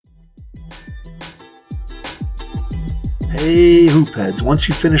Hey Hoopheads, once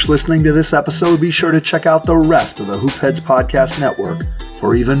you finish listening to this episode, be sure to check out the rest of the Hoopheads Podcast Network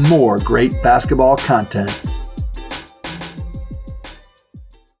for even more great basketball content.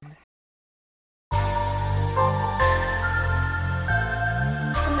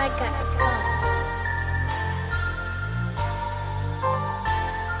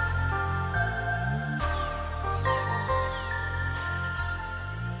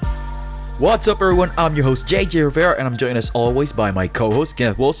 What's up, everyone? I'm your host, JJ Rivera, and I'm joined as always by my co-host,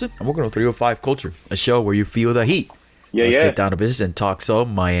 Kenneth Wilson. And we're going to 305 Culture, a show where you feel the heat. Let's get down to business and talk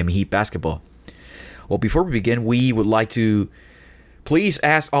some Miami Heat basketball. Well, before we begin, we would like to please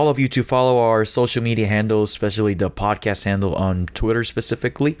ask all of you to follow our social media handles, especially the podcast handle on Twitter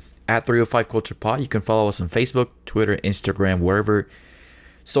specifically, at 305 Culture Pod. You can follow us on Facebook, Twitter, Instagram, wherever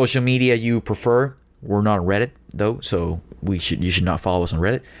social media you prefer. We're not on Reddit, though, so you should not follow us on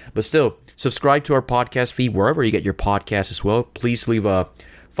Reddit. But still, subscribe to our podcast feed wherever you get your podcasts as well. Please leave a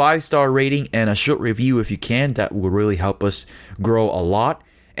 5-star rating and a short review if you can. That will really help us grow a lot.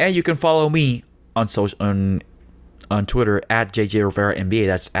 And you can follow me on Twitter at JJ Rivera NBA.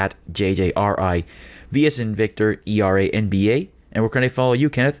 That's at JJRI V as in Victor ERA NBA. And where can I follow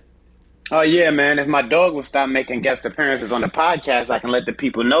you, Kenneth? Oh, yeah, man. If my dog will stop making guest appearances on the podcast, I can let the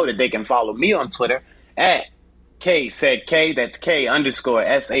people know that they can follow me on Twitter at K said K. That's K underscore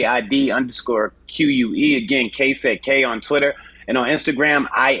SAID underscore QUE. Again, K said K on Twitter. And on Instagram,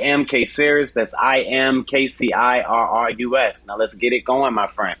 I am K Cirrus. That's I am KCIRRUS. Now let's get it going, my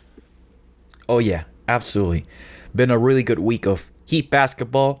friend. Oh, yeah, absolutely. Been a really good week of Heat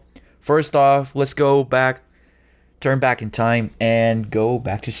basketball. First off, let's turn back in time and go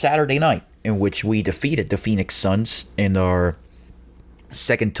back to Saturday night, in which we defeated the Phoenix Suns in our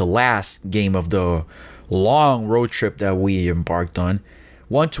second to last game of the long road trip that we embarked on,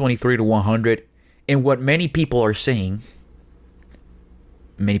 123-100. And what many people are saying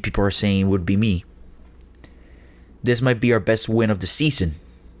would be me, this might be our best win of the season,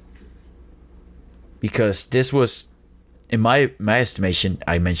 because this was, in my estimation,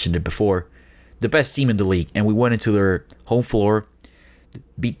 I mentioned it before, the best team in the league, and we went into their home floor,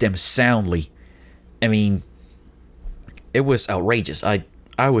 beat them soundly. I mean, it was outrageous. I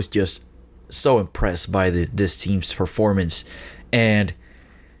was just so impressed by this team's performance, and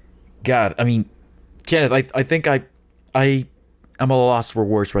God, I mean, Kenneth, I think I'm a loss for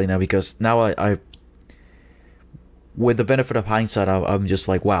words right now, because now I with the benefit of hindsight, I'm just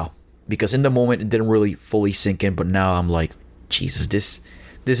like, wow, because in the moment it didn't really fully sink in, but now I'm like, Jesus, this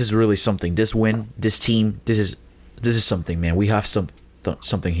is really something. This win, this team, this is something, man. We have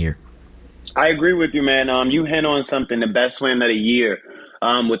something here. I agree with you, man. You hit on something, the best win of the year.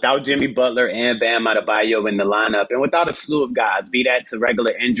 Without Jimmy Butler and Bam Adebayo in the lineup, and without a slew of guys, be that to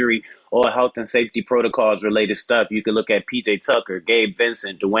regular injury or health and safety protocols related stuff. You could look at PJ Tucker, Gabe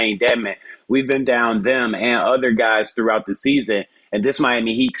Vincent, Dwayne Dedmon. We've been down them and other guys throughout the season, and this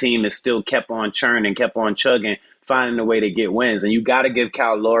Miami Heat team has still kept on churning, kept on chugging, finding a way to get wins. And you got to give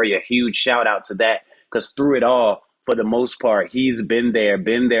Kyle Lowry a huge shout out to that, because through it all, for the most part, he's been there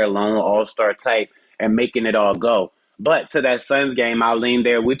lone all-star type and making it all go. But to that Suns game, I'll lean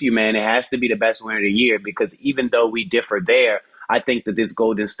there with you, man. It has to be the best win of the year, because even though we differ there, I think that this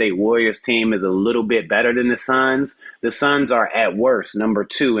Golden State Warriors team is a little bit better than the Suns. The Suns are at worst number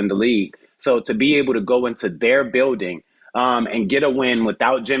 2 in the league. So to be able to go into their building and get a win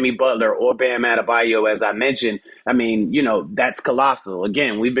without Jimmy Butler or Bam Adebayo, as I mentioned, I mean, that's colossal.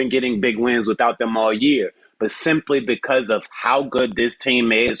 Again, we've been getting big wins without them all year. But simply because of how good this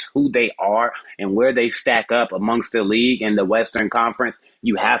team is, who they are, and where they stack up amongst the league and the Western Conference,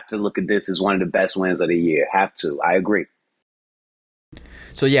 you have to look at this as one of the best wins of the year. Have to. I agree.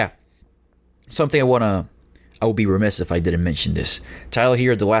 So, yeah, something I would be remiss if I didn't mention this. Tyler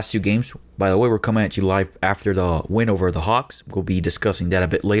Hero, the last 2 games. By the way, we're coming at you live after the win over the Hawks. We'll be discussing that a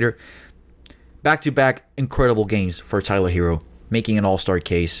bit later. Back-to-back incredible games for Tyler Hero, making an all-star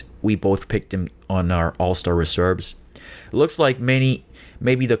case. We both picked him on our all-star reserves. It looks like maybe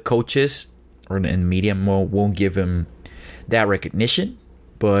the coaches or in media won't give him that recognition,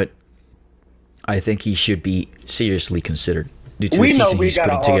 but I think he should be seriously considered due to the season he's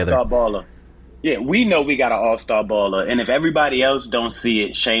putting together. All-star baller. Yeah, we know we got an all-star baller, and if everybody else don't see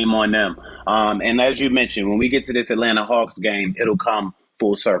it, shame on them. And as you mentioned, when we get to this Atlanta Hawks game, it'll come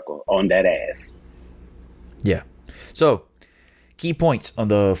full circle on that ass. Yeah. So, key points on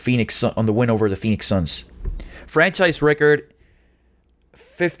the win over the Phoenix Suns. Franchise record,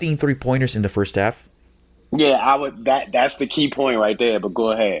 15 3-pointers in the first half. Yeah, that's the key point right there, but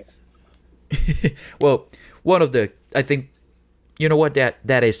go ahead. Well, one of the, I think, you know what?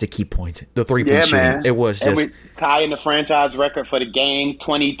 That is the key point. The 3-point shooting. Man. It was and just we tying the franchise record for the game,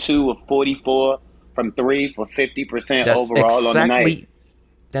 22 of 44 from three for 50% overall on the night.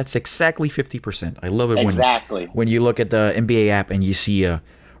 That's exactly 50%. I love it Exactly. when you look at the NBA app and you see a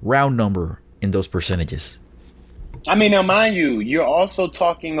round number in those percentages. I mean, now mind you, you're also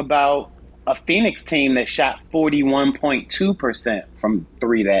talking about a Phoenix team that shot 41.2% from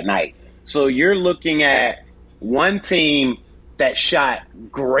three that night. So you're looking at one team that shot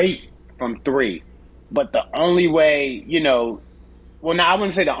great from three, but the only way, well, now I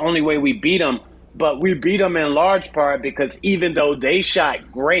wouldn't say the only way we beat them, but we beat them in large part because even though they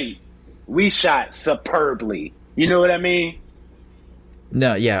shot great, we shot superbly. You know what I mean?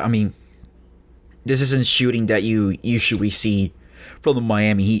 No, yeah, I mean, this isn't shooting that you usually see from the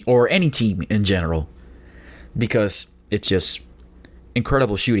Miami Heat or any team in general, because it's just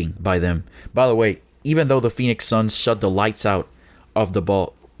incredible shooting by them. By the way, even though the Phoenix Suns shut the lights out of the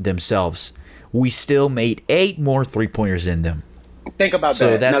ball themselves, we still made 8 more 3-pointers in them. Think about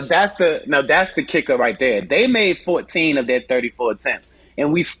that. Now that's the kicker right there. They made 14 of their 34 attempts,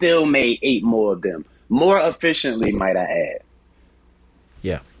 and we still made 8 more of them. More efficiently, might I add.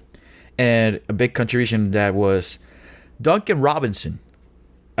 Yeah. And a big contribution that was Duncan Robinson,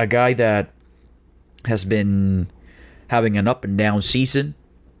 a guy that has been having an up and down season.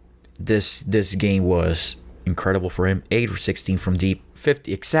 This game was incredible for him. 8 for 16 from deep,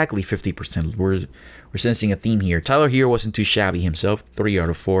 50%. We're sensing a theme here. Tyler Hero wasn't too shabby himself. 3 out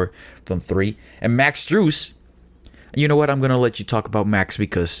of 4 from 3. And Max Strus, you know what? I'm gonna let you talk about Max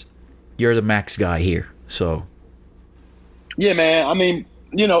because you're the Max guy here. So yeah, man. I mean,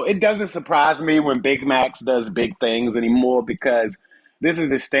 it doesn't surprise me when Big Max does big things anymore because this is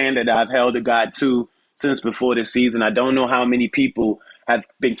the standard I've held a guy to since before this season. I don't know how many people have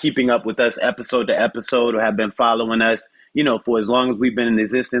been keeping up with us episode to episode or have been following us, for as long as we've been in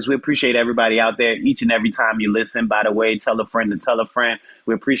existence. We appreciate everybody out there each and every time you listen. By the way, tell a friend to tell a friend.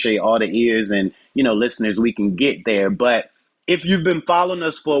 We appreciate all the ears and, listeners we can get there. But if you've been following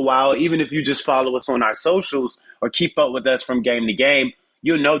us for a while, even if you just follow us on our socials or keep up with us from game to game,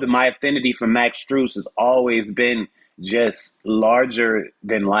 you'll know that my affinity for Max Strus has always been just larger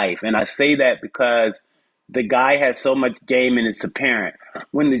than life. And I say that because the guy has so much game and it's apparent.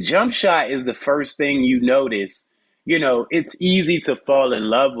 When the jump shot is the first thing you notice, it's easy to fall in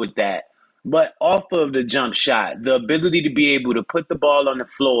love with that. But off of the jump shot, the ability to be able to put the ball on the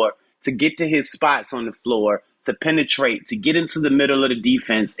floor, to get to his spots on the floor, to penetrate, to get into the middle of the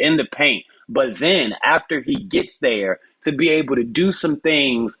defense in the paint. But then after he gets there, to be able to do some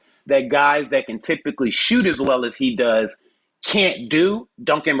things that guys that can typically shoot as well as he does can't do.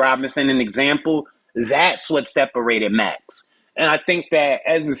 Duncan Robinson, an example, that's what separated Max. And I think that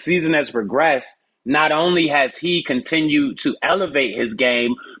as the season has progressed, not only has he continued to elevate his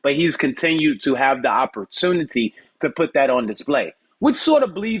game, but he's continued to have the opportunity to put that on display, which sort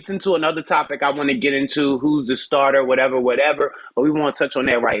of bleeds into another topic I want to get into, who's the starter, whatever, but we won't touch on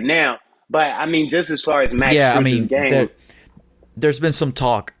that right now. But, I mean, just as far as Max game. There's been some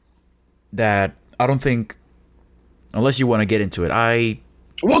talk that I don't think, unless you want to get into it,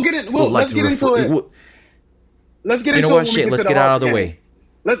 let's get into it. Let's get into it. Let's get it out of the way.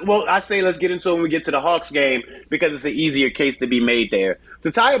 Let's get into it when we get to the Hawks game because it's an easier case to be made there.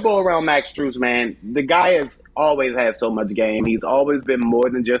 To tie a bow around Max Strus, man, the guy has always had so much game. He's always been more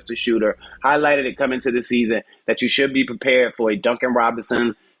than just a shooter. Highlighted it coming to the season that you should be prepared for a Duncan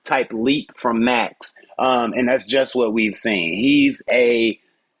Robinson type leap from Max. And that's just what we've seen. He's a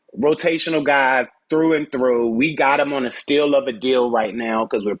rotational guy through and through. We got him on a steal of a deal right now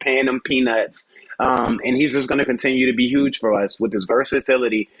because we're paying him peanuts. And he's just going to continue to be huge for us with his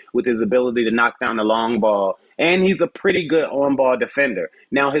versatility, with his ability to knock down the long ball. And he's a pretty good on-ball defender.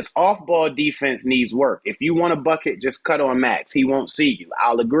 Now, his off-ball defense needs work. If you want a bucket, just cut on Max. He won't see you.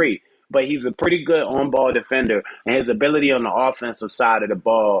 I'll agree. But he's a pretty good on-ball defender. And his ability on the offensive side of the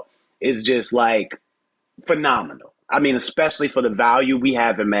ball is just like phenomenal. I mean, especially for the value we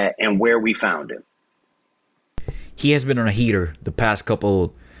have him at and where we found him. He has been on a heater the past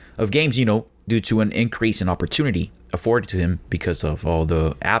couple of games, due to an increase in opportunity afforded to him because of all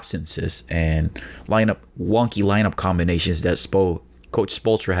the absences and wonky lineup combinations that Coach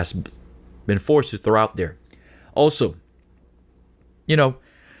Spoelstra has been forced to throw out there. Also,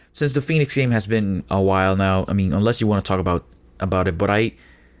 since the Phoenix game has been a while now, I mean, unless you want to talk about it, but I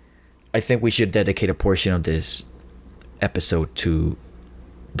think we should dedicate a portion of this episode to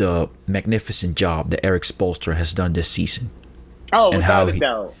the magnificent job that Eric Spoelstra has done this season. Oh,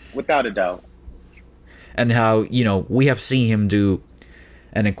 without a doubt. And how, we have seen him do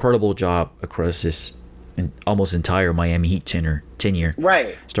an incredible job across his almost entire Miami Heat tenure.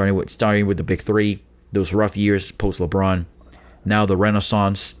 Right. Starting with the big three, those rough years post LeBron. Now the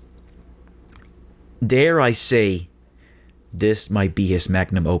Renaissance. Dare I say, this might be his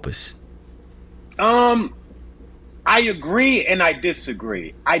magnum opus. I agree and I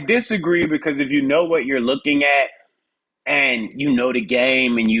disagree. I disagree because if you know what you're looking at and you know the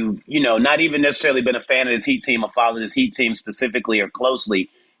game and you've, not even necessarily been a fan of this Heat team or followed this Heat team specifically or closely,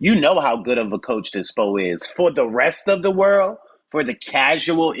 you know how good of a coach this Spo is. For the rest of the world, for the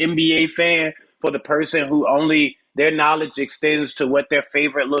casual NBA fan, for the person who only their knowledge extends to what their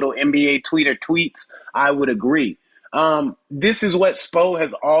favorite little NBA tweeter tweets, I would agree. This is what Spo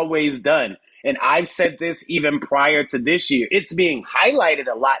has always done. And I've said this even prior to this year. It's being highlighted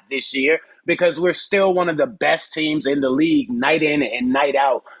a lot this year because we're still one of the best teams in the league night in and night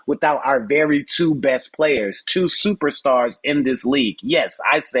out without our very two best players, two superstars in this league. Yes,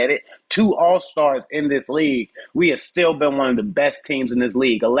 I said it. Two all-stars in this league. We have still been one of the best teams in this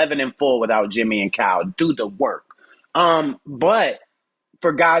league, 11-4 without Jimmy and Kyle. Do the work. But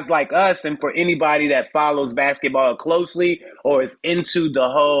for guys like us and for anybody that follows basketball closely or is into the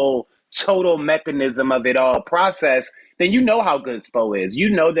whole total mechanism of it all process, then you know how good Spo is. You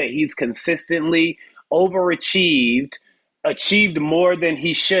know that he's consistently overachieved, achieved more than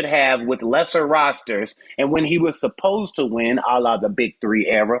he should have with lesser rosters. And when he was supposed to win, a la the Big Three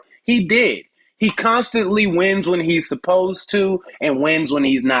era, he did. He constantly wins when he's supposed to and wins when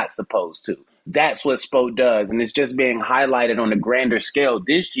he's not supposed to. That's what Spo does, and it's just being highlighted on a grander scale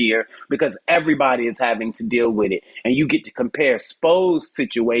this year because everybody is having to deal with it. And you get to compare Spo's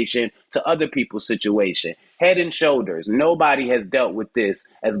situation to other people's situation. Head and shoulders. Nobody has dealt with this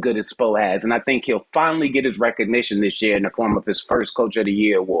as good as Spo has, and I think he'll finally get his recognition this year in the form of his first Coach of the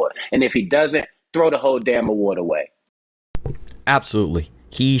Year award. And if he doesn't, throw the whole damn award away. Absolutely.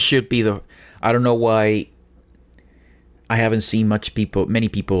 He should be the... I don't know why I haven't seen many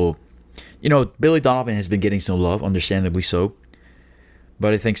people... Billy Donovan has been getting some love, understandably so.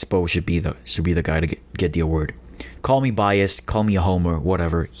 But I think Spo should be the guy to get the award. Call me biased, call me a homer,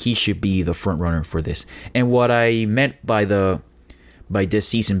 whatever. He should be the front runner for this. And what I meant by this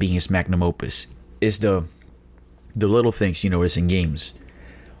season being his magnum opus is the little things you notice in games.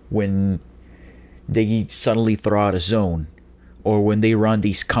 When they suddenly throw out a zone, or when they run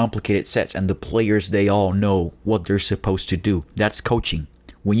these complicated sets and the players, they all know what they're supposed to do. That's coaching.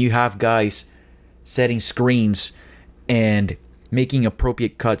 When you have guys setting screens and making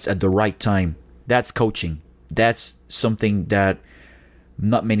appropriate cuts at the right time, that's coaching. That's something that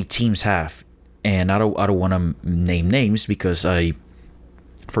not many teams have. And I don't want to name names because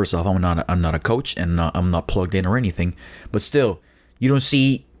first off, I'm not a coach and I'm not plugged in or anything. But still, you don't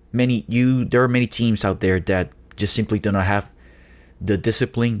see many. There are many teams out there that just simply do not have the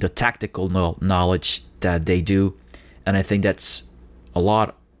discipline, the tactical knowledge that they do, and I think that's a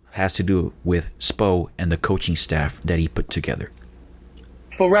lot has to do with Spo and the coaching staff that he put together.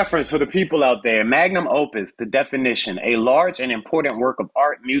 For reference, for the people out there, magnum opus, the definition, a large and important work of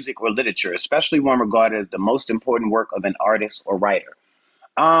art, music, or literature, especially one regarded as the most important work of an artist or writer.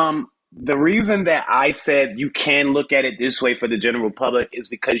 The reason that I said you can look at it this way for the general public is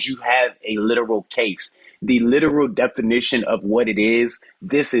because you have a literal case. The literal definition of what it is,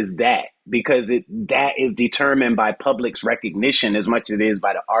 this is that, because that is determined by public's recognition as much as it is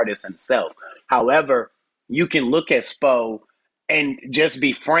by the artist himself. However, you can look at Spo and just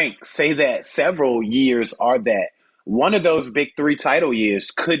be frank, say that several years are that. One of those Big Three title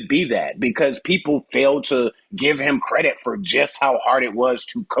years could be that because people failed to give him credit for just how hard it was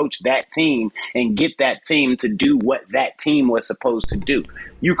to coach that team and get that team to do what that team was supposed to do.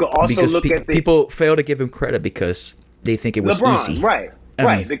 You could also look at people fail to give him credit because they think it was LeBron, easy.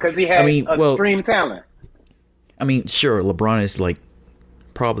 Right, because he had extreme talent. I mean, sure, LeBron is like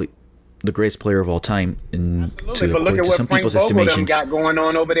probably the greatest player of all time Absolutely, but look at what Frank Vogel got going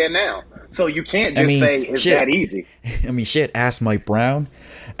on over there now. So you can't just say it's that easy. I mean, shit, ask Mike Brown,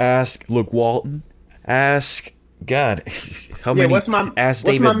 ask Luke Walton, ask, God, how many, ask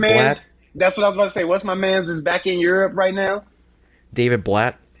David Blatt. That's what I was about to say. What's my man's is back in Europe right now? David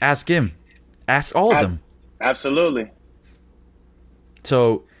Blatt, ask him. Ask all of them. Absolutely.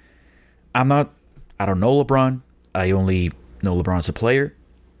 So, I don't know LeBron. I only know LeBron as a player.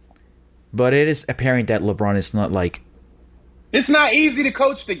 But it is apparent that LeBron is not like... It's not easy to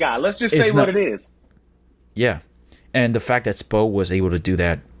coach the guy. Let's just say what it is. Yeah. And the fact that Spo was able to do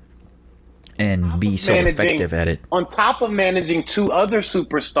that and be so effective at it. On top of managing two other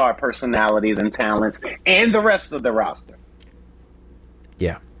superstar personalities and talents and the rest of the roster.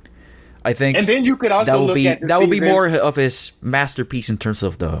 Yeah. I think... And then you could also look at that would be more of his masterpiece in terms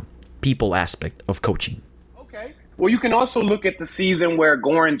of the people aspect of coaching. Okay. Well, you can also look at the season where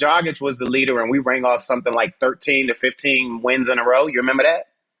Goran Dragic was the leader and we rang off something like 13 to 15 wins in a row. You remember that?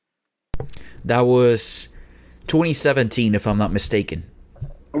 That was 2017, if I'm not mistaken.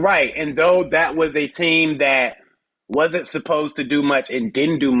 Right. And though that was a team that wasn't supposed to do much and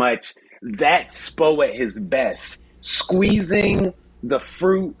didn't do much, that's Spo at his best. Squeezing the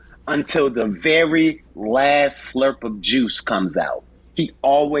fruit until the very last slurp of juice comes out. He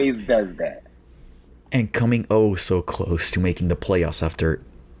always does that. And coming so close to making the playoffs after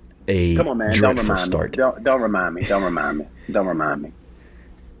a Come on, man. dreadful start. Don't remind me. Don't remind me.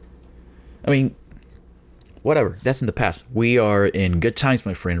 I mean, whatever. That's in the past. We are in good times,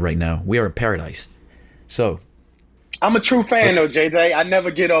 my friend, right now. We are in paradise. So, I'm a true fan, though, JJ. I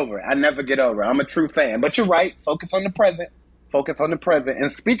never get over it. I'm a true fan. But you're right. Focus on the present. And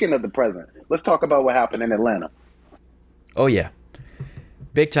speaking of the present, let's talk about what happened in Atlanta. Oh, yeah.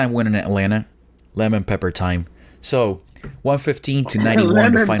 Big time win in Atlanta. Lemon pepper time. So, 115 to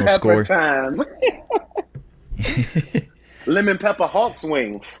 91, the final score. Time. Lemon pepper Hawks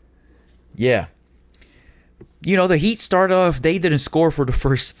wings. Yeah. You know, the Heat started off, they didn't score for the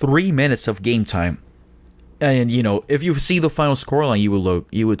first 3 minutes of game time. And, you know, if you see the final scoreline,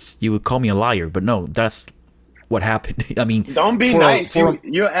 you would call me a liar. But no, that's what happened. I mean, don't be nice.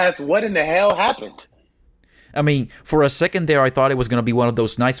 You asked what in the hell happened. I mean, for a second there, I thought it was going to be one of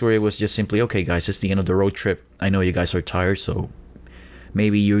those nights where it was just simply, okay, guys, it's the end of the road trip. I know you guys are tired, so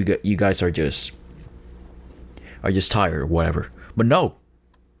maybe you guys are just tired or whatever. But no,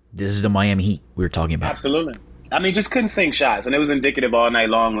 this is the Miami Heat we were talking about. Absolutely. I mean, just couldn't sink shots, and it was indicative all night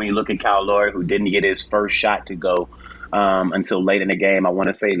long when you look at Kyle Lowry, who didn't get his first shot to go until late in the game. I want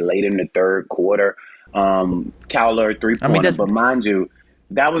to say late in the third quarter. Kyle Lowry three-pointer, but mind you,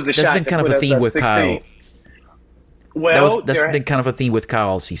 that was the shot been that kind put of a us theme up with 16. Kyle. Well, that's been kind of a theme with Kyle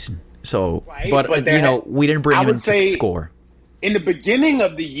all season. So, right, but you know, we didn't bring him in to score. In the beginning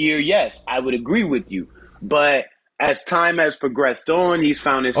of the year, yes, I would agree with you. But as time has progressed on, he's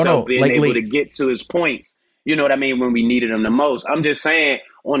found himself being able to get to his points. You know what I mean? When we needed him the most. I'm just saying,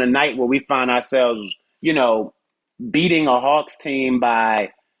 on a night where we found ourselves, you know, beating a Hawks team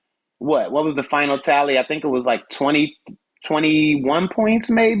by what was the final tally? I think it was like 21 points,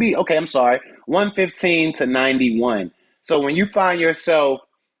 maybe. Okay, I'm sorry. 115 to 91. So when you find yourself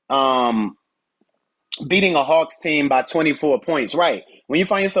beating a Hawks team by 24 points, right? When you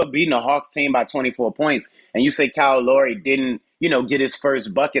find yourself beating a Hawks team by 24 points and you say Kyle Lowry didn't, you know, get his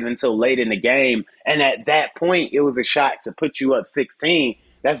first bucket until late in the game, and at that point it was a shot to put you up 16,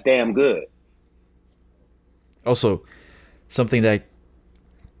 that's damn good. Also, something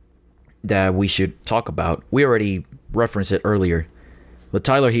that we should talk about. We already referenced it earlier. But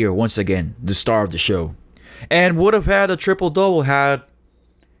Tyler here, once again, the star of the show. And would have had a triple-double had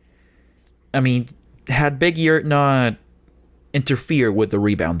Big Year not interfere with the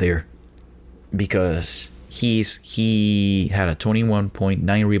rebound there. Because he had a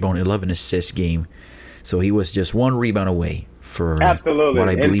 21.9 rebound, 11 assist game. So he was just one rebound away for what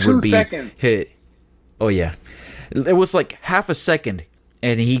I believe would be hit. Oh, yeah. It was like half a second.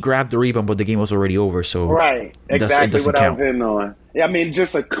 And he grabbed the rebound, but the game was already over. So right, exactly what count. I was in on. I mean,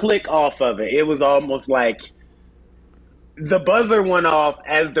 just a click off of it. It was almost like the buzzer went off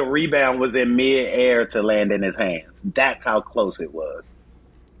as the rebound was in mid-air to land in his hands. That's how close it was.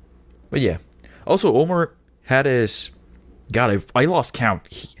 But yeah. Also, Omar had his... God, I lost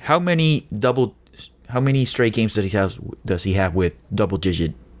count. How many straight games does he have with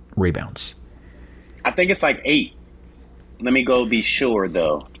double-digit rebounds? I think it's like 8. Let me go be sure,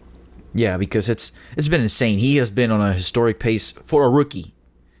 though. Yeah, because it's been insane. He has been on a historic pace for a rookie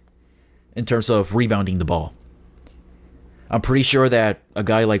in terms of rebounding the ball. I'm pretty sure that a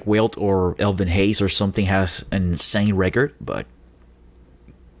guy like Wilt or Elvin Hayes or something has an insane record, but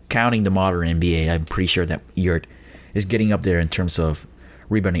counting the modern NBA, I'm pretty sure that Yurt is getting up there in terms of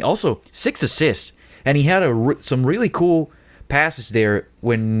rebounding. Also, 6 assists, and he had some really cool passes there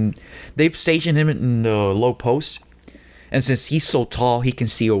when they stationed him in the low post. And since he's so tall, he can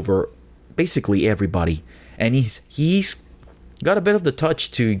see over basically everybody. And he's got a bit of the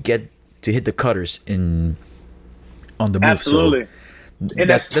touch to hit the cutters on the move. Absolutely. So and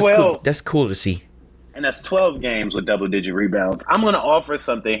that's 12. That's cool to see. And that's 12 games with double-digit rebounds. I'm going to offer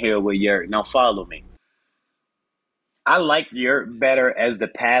something here with Yurt. Now follow me. I like Yurt better as the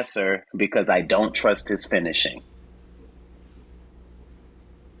passer because I don't trust his finishing.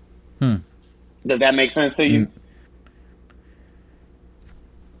 Does that make sense to you?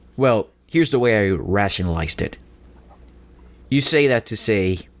 Well, here's the way I rationalized it. You say that to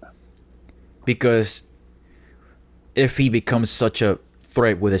say, because if he becomes such a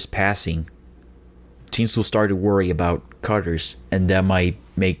threat with his passing, teams will start to worry about cutters, and that might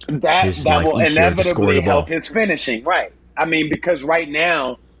make his life will easier to score inevitably the help ball. his finishing, right? I mean, because right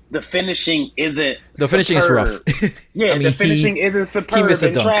now the finishing isn't The finishing is rough. Yeah, the finishing isn't superb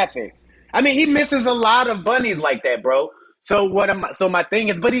in dunk. traffic. I mean, he misses a lot of bunnies like that, bro. So my thing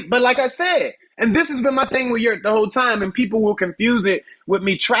is, but like I said, and this has been my thing with the whole time, and people will confuse it with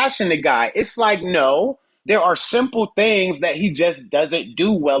me trashing the guy. It's like, no, there are simple things that he just doesn't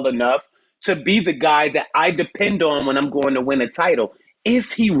do well enough to be the guy that I depend on when I'm going to win a title.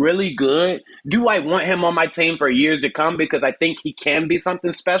 Is he really good? Do I want him on my team for years to come because I think he can be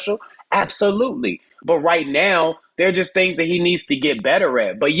something special? Absolutely. But right now, there are just things that he needs to get better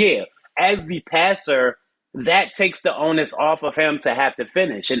at. But yeah, as the passer, that takes the onus off of him to have to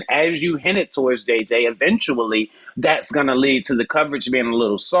finish. And as you hinted towards, JJ, eventually that's going to lead to the coverage being a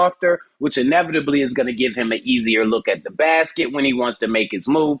little softer, which inevitably is going to give him an easier look at the basket when he wants to make his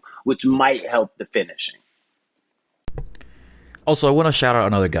move, which might help the finishing. Also, I want to shout out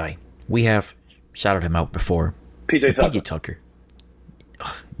another guy. We have shouted him out before. PJ Tucker. PJ Tucker.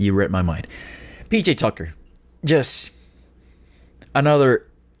 Ugh, you read my mind. PJ Tucker. Just another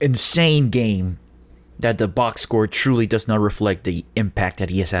insane game that the box score truly does not reflect the impact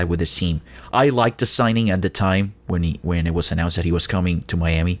that he has had with his team. I liked the signing at the time when it was announced that he was coming to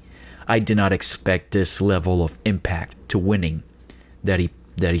Miami. I did not expect this level of impact to winning that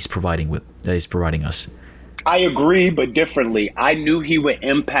he's providing us. I agree, but differently. I knew he would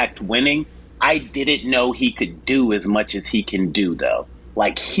impact winning. I didn't know he could do as much as he can do, though.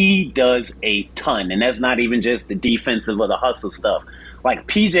 Like, he does a ton, and that's not even just the defensive or the hustle stuff. Like,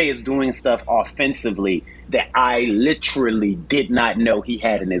 PJ is doing stuff offensively that I literally did not know he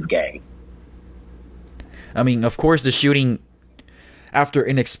had in his game. I mean, of course, the shooting after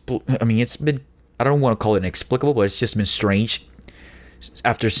it's been, I don't want to call it inexplicable, but it's just been strange.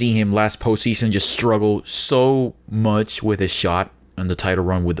 After seeing him last postseason just struggle so much with his shot on the title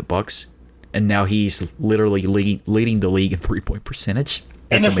run with the Bucks, and now he's literally leading the league in 3-point percentage.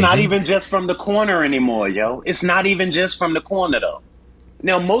 And it's amazing. Not even just from the corner anymore, yo. It's not even just from the corner, though.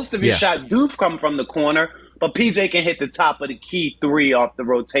 Now, most of his shots do come from the corner, but PJ can hit the top of the key three off the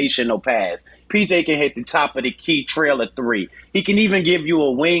rotational pass. PJ can hit the top of the key trailer three. He can even give you a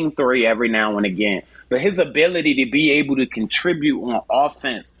wing three every now and again. But his ability to be able to contribute on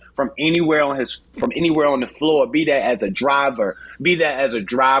offense from anywhere on the floor, be that as a driver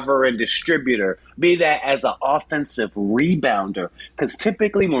and distributor, be that as an offensive rebounder. Because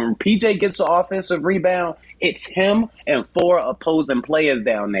typically when PJ gets an offensive rebound, it's him and 4 opposing players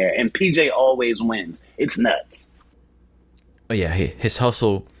down there, and PJ always wins. It's nuts. Oh yeah, his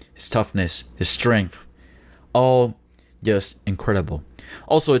hustle, his toughness, his strength, all just incredible.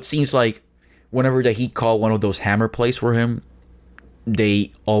 Also, it seems like whenever the Heat call one of those hammer plays for him,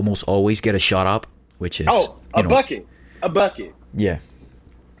 they almost always get a shot up, which is bucket. Yeah.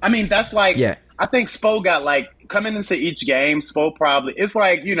 I mean, that's like, I think Spo got like, coming into each game, Spo probably, it's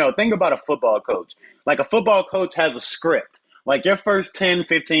like, think about a football coach. Like a football coach has a script. Like your first 10,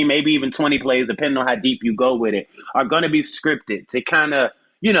 15, maybe even 20 plays, depending on how deep you go with it, are going to be scripted to kind of,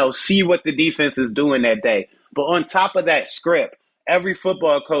 see what the defense is doing that day. But on top of that script, every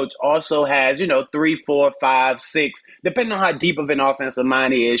football coach also has, 3, 4, 5, 6, depending on how deep of an offensive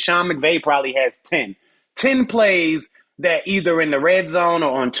mind he is. Sean McVay probably has 10 plays that either in the red zone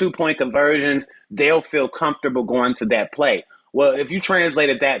or on 2-point conversions, they'll feel comfortable going to that play. Well, if you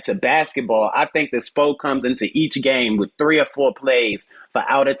translated that to basketball, I think that Spo comes into each game with 3 or 4 plays for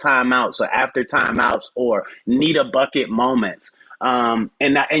out of timeouts or after timeouts or need a bucket moments. And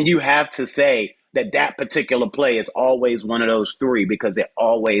you have to say that particular play is always one of those 3 because it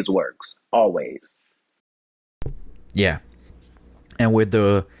always works. Always. Yeah. And with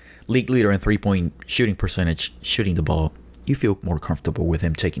the league leader in 3-point shooting percentage shooting the ball, you feel more comfortable with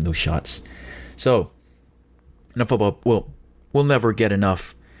him taking those shots. So, enough about, we'll never get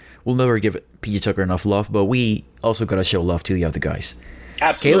enough. We'll never give PJ Tucker enough love, but we also got to show love to the other guys.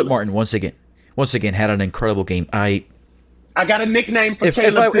 Absolutely. Caleb Martin, once again, had an incredible game. I got a nickname for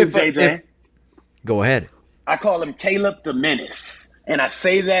Caleb too, JJ. Go ahead. I call him Caleb the Menace. And I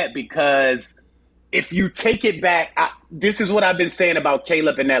say that because if you take it back, this is what I've been saying about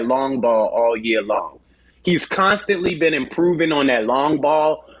Caleb and that long ball all year long. He's constantly been improving on that long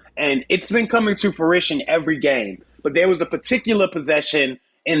ball, and it's been coming to fruition every game. But there was a particular possession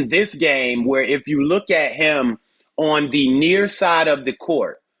in this game where if you look at him on the near side of the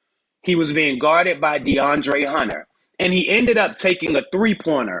court, he was being guarded by DeAndre Hunter, and he ended up taking a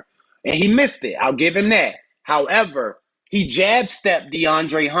 3-pointer, and he missed it. I'll give him that. However, he jab stepped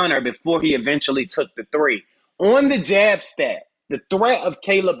DeAndre Hunter before he eventually took the 3. On the jab step, The threat of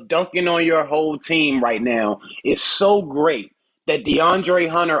Caleb dunking on your whole team right now is so great that DeAndre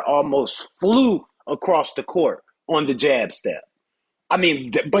Hunter almost flew across the court on the jab step. I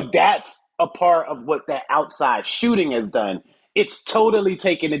mean, but that's a part of what that outside shooting has done. It's totally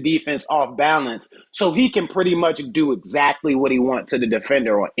taken the defense off balance, so he can pretty much do exactly what he wants to the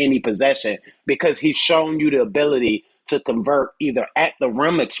defender on any possession because he's shown you the ability to convert either at the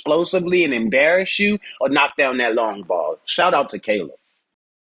rim explosively and embarrass you or knock down that long ball. Shout out to Caleb.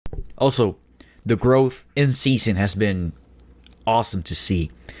 Also, the growth in season has been awesome to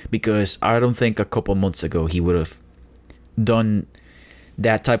see because I don't think a couple months ago he would have done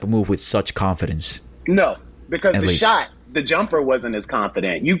that type of move with such confidence. No, because the jumper wasn't as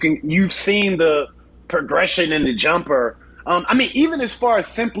confident. You've seen the progression in the jumper. I mean, even as far as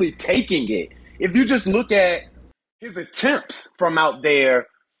simply taking it, if you just look at his attempts from out there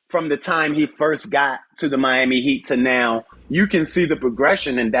from the time he first got to the Miami Heat to now, you can see the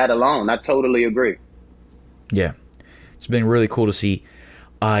progression in that alone. I totally agree. Yeah, it's been really cool to see.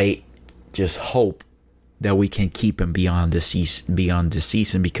 I just hope that we can keep him beyond this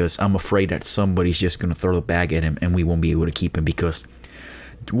season because I'm afraid that somebody's just going to throw the bag at him and we won't be able to keep him because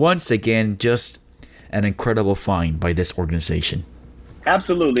once again, just an incredible find by this organization.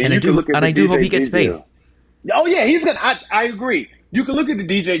 Absolutely. And I do hope he gets paid. Deal. Oh, yeah, he's going to. I agree. You can look at the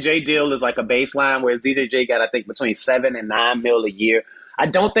DJJ deal as like a baseline, whereas DJJ got, I think, between $7 and $9 million a year. I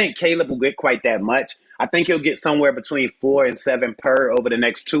don't think Caleb will get quite that much. I think he'll get somewhere between 4 and 7 per over the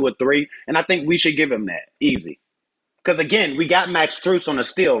next 2 or 3, and I think we should give him that easy. Because again, we got Max Strus on a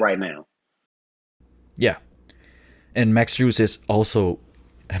steal right now. Yeah, and Max Strus is also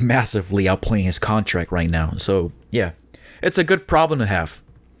massively outplaying his contract right now. So yeah, it's a good problem to have.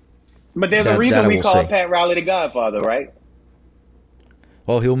 But there's a reason we call Pat Riley the Godfather, right?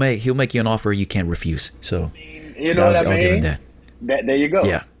 Well, he'll make you an offer you can't refuse. So you know what I mean? I'll give him that. There you go.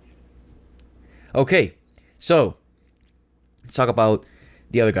 Yeah. Okay, so let's talk about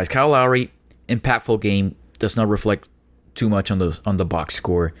the other guys. Kyle Lowry, impactful game, does not reflect too much on the box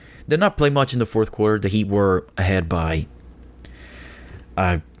score. Did not play much in the fourth quarter. The Heat were ahead by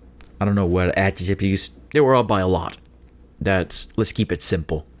I don't know what adjective you used. They were up by a lot. Let's keep it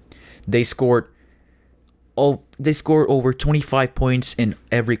simple. They scored over 25 points in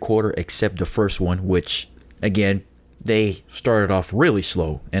every quarter except the first one, which again they started off really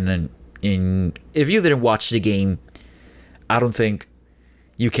slow, and then if you didn't watch the game, I don't think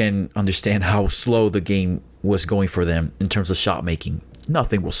you can understand how slow the game was going for them in terms of shot making.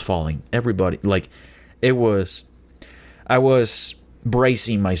 Nothing was falling. Everybody, I was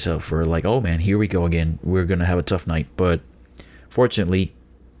bracing myself for oh man, here we go again. We're going to have a tough night. But fortunately,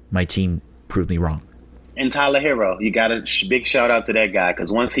 my team proved me wrong. And Tyler Hero, you got a big shout out to that guy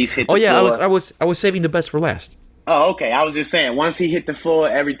because once he's hit the floor, I was saving the best for last. Oh, okay. I was just saying, once he hit the floor,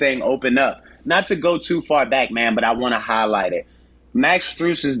 everything opened up. Not to go too far back, man, but I want to highlight it. Max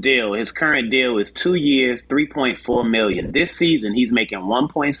Strus's deal, his current deal is 2 years, $3.4 million. This season, he's making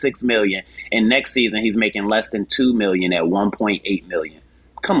 $1.6 million, and next season, he's making less than $2 million at $1.8 million.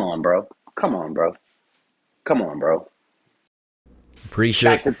 Come on, bro. Pretty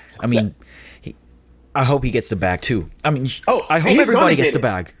sure. I hope he gets the bag too. I hope everybody gets the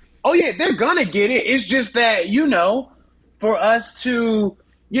bag. Oh, yeah, they're going to get it. It's just that, for us to,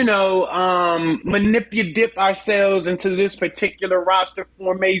 dip ourselves into this particular roster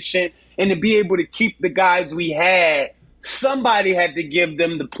formation and to be able to keep the guys we had, somebody had to give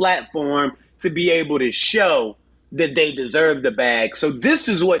them the platform to be able to show that they deserve the bag. So this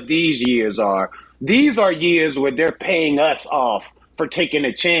is what these years are. These are years where they're paying us off for taking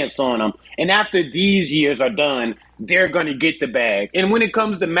a chance on them. And after these years are done, they're going to get the bag. And when it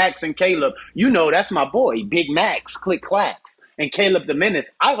comes to Max and Caleb, that's my boy, Big Max, Click Clacks, and Caleb the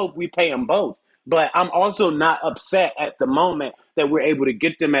Menace. I hope we pay them both. But I'm also not upset at the moment that we're able to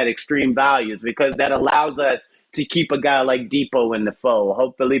get them at extreme values because that allows us to keep a guy like Depot in the fold.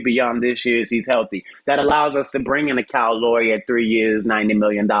 Hopefully beyond this year, he's healthy. That allows us to bring in a Kyle Lowry at 3 years, $90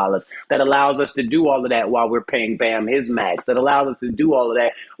 million. That allows us to do all of that while we're paying Bam his max. That allows us to do all of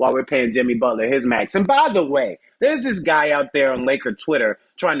that while we're paying Jimmy Butler his max. And by the way, there's this guy out there on Laker Twitter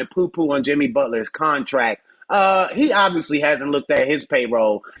trying to poo-poo on Jimmy Butler's contract. He obviously hasn't looked at his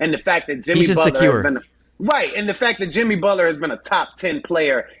payroll, and the fact that Jimmy Butler has been and the fact that Jimmy Butler has been a top 10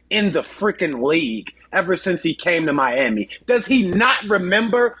 player in the freaking league ever since he came to Miami. Does he not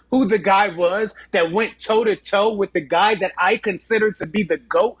remember who the guy was that went toe-to-toe with the guy that I consider to be the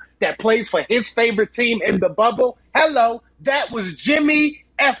GOAT that plays for his favorite team in the bubble? Hello, that was Jimmy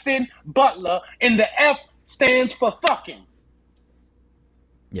effing Butler, and the F stands for fucking.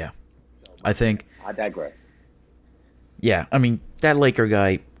 Yeah, I think. I digress. Yeah, I mean, that Laker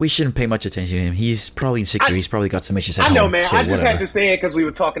guy, we shouldn't pay much attention to him. He's probably insecure. He's probably got some issues at home. I know, man. So I just whatever. had to say it because we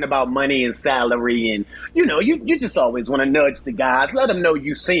were talking about money and salary. And, you just always want to nudge the guys. Let them know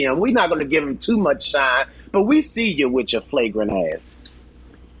you see them. We're not going to give them too much shine, but we see you with your flagrant ass.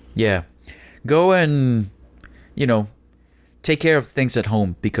 Yeah. Go and, take care of things at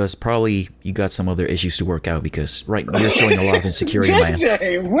home because probably you got some other issues to work out because you're showing a lot of insecurity, man.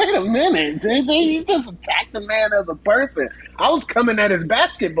 JJ, wait a minute. JJ, you just attacked the man as a person. I was coming at his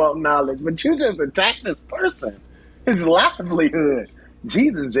basketball knowledge, but you just attacked this person. His livelihood.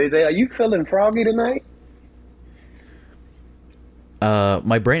 Jesus, JJ, are you feeling froggy tonight?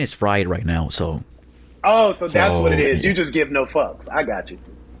 My brain is fried right now, so... Oh, so that's what it is. You just give no fucks. I got you.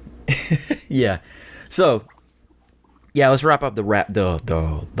 Yeah. So... Yeah, let's wrap up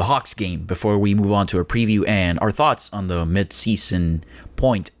the Hawks game before we move on to a preview and our thoughts on the mid-season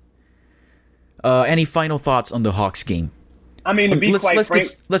point. Any final thoughts on the Hawks game? I mean, to be quite frank...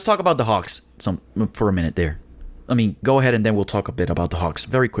 Let's talk about the Hawks for a minute there. I mean, go ahead and then we'll talk a bit about the Hawks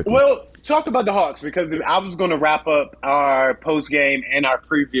very quickly. Well, talk about the Hawks because I was going to wrap up our post-game and our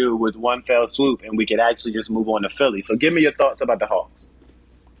preview with one fell swoop and we could actually just move on to Philly. So give me your thoughts about the Hawks.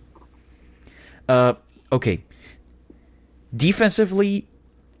 Okay. Defensively,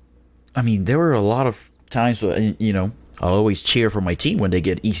 I mean, there were a lot of times where, I'll always cheer for my team when they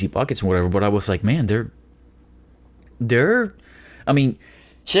get easy buckets and whatever, but I was like, man, I mean,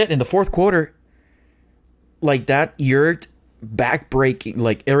 shit, in the fourth quarter, like that Yurt back-breaking,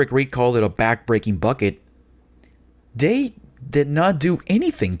 like Eric Reed called it a back-breaking bucket, they did not do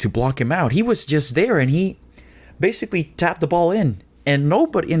anything to block him out. He was just there, and he basically tapped the ball in, and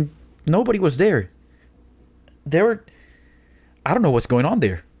nobody was there. I don't know what's going on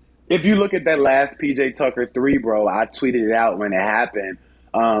there. If you look at that last PJ Tucker 3, bro, I tweeted it out when it happened.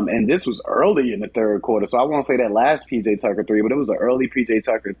 And this was early in the third quarter. So I won't say that last PJ Tucker 3, but it was an early PJ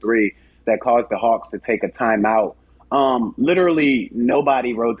Tucker 3 that caused the Hawks to take a timeout. Literally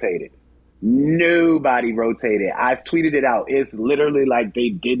nobody rotated. Nobody rotated. I tweeted it out. It's literally like they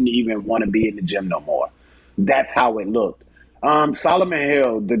didn't even want to be in the gym no more. That's how it looked. Solomon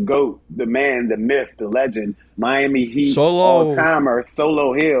Hill, the GOAT, the man, the myth, the legend, Miami Heat all-timer,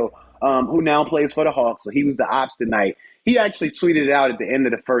 Solo Hill, who now plays for the Hawks. So he was the ops tonight. He actually tweeted it out at the end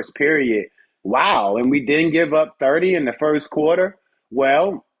of the first period. Wow, and we didn't give up 30 in the first quarter?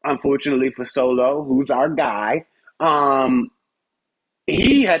 Well, unfortunately for Solo, who's our guy,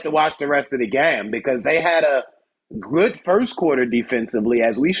 he had to watch the rest of the game because they had a good first quarter defensively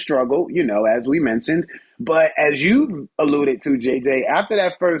as we struggled, as we mentioned. But as you alluded to, JJ, after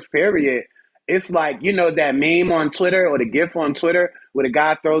that first period, it's like, that meme on Twitter or the GIF on Twitter where the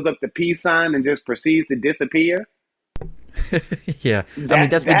guy throws up the peace sign and just proceeds to disappear. Yeah.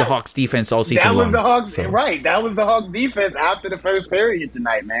 That's been the Hawks defense all season long. That was the Hawks, right. That was the Hawks defense after the first period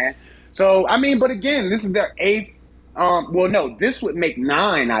tonight, man. So, but again, this is their eighth. This would make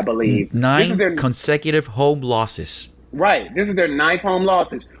 9, I believe. 9 consecutive home losses. Right. This is their 9th home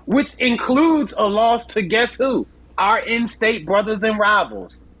losses, which includes a loss to guess who? Our in-state brothers and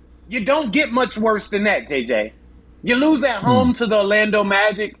rivals. You don't get much worse than that, JJ. You lose at home to the Orlando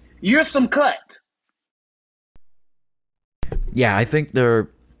Magic, you're some cut. Yeah, I think there's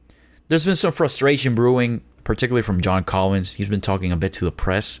been some frustration brewing, particularly from John Collins. He's been talking a bit to the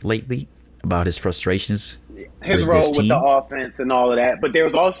press lately about his frustrations. His role with the offense and all of that. But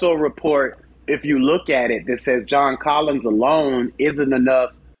there's also a report, if you look at it, that says John Collins alone isn't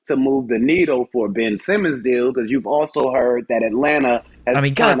enough to move the needle for Ben Simmons' deal, because you've also heard that Atlanta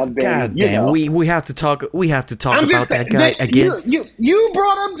has kind of been. God damn, we have to talk. We have to talk about that guy again. You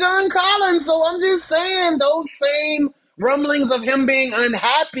brought up John Collins, so I'm just saying those same rumblings of him being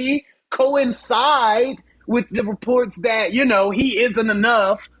unhappy coincide with the reports that he isn't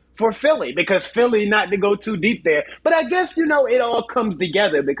enough for Philly, because Philly, not to go too deep there, but I guess, it all comes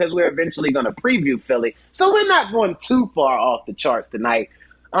together because we're eventually going to preview Philly. So we're not going too far off the charts tonight.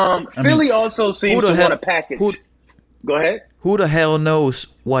 Philly also seems to want a package. Go ahead. Who the hell knows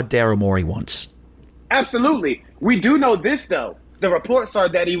what Daryl Morey wants? Absolutely. We do know this, though. The reports are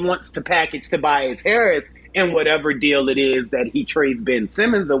that he wants to package Tobias Harris in whatever deal it is that he trades Ben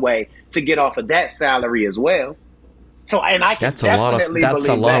Simmons away to get off of that salary as well. So, and I can that's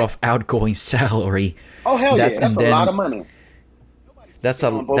a lot of outgoing salary. Oh hell yeah, that's a lot of money. That's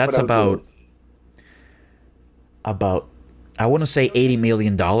about I want to say $80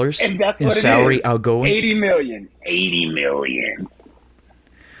 million in salary outgoing. 80 million.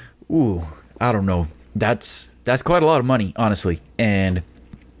 Ooh, I don't know. That's quite a lot of money, honestly. And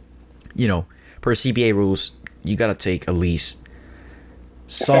per CBA rules, you got to take at least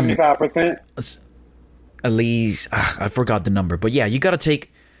 75%. at least I forgot the number, but yeah, you got to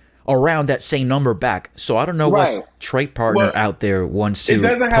take around that same number back. So I don't know what trade partner out there wants to. It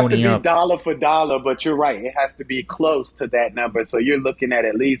doesn't have to be up. dollar for dollar, but you're right. It has to be close to that number. So you're looking at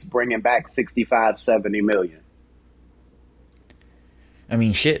least bringing back 65, 70 million. I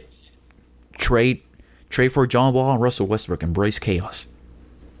mean, shit. Trade for John Wall and Russell Westbrook. Embrace chaos.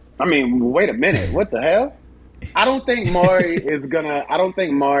 I mean, wait a minute. What the hell? I don't think Maury is gonna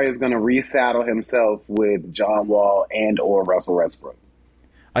resaddle himself with John Wall and or Russell Westbrook.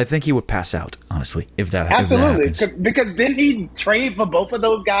 I think he would pass out, honestly, if that absolutely. If that happens. Because didn't he trade for both of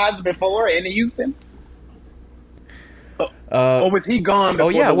those guys before in Houston? Or was he gone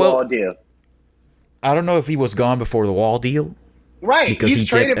before the Wall deal? I don't know if he was gone before the Wall deal. Right, because he's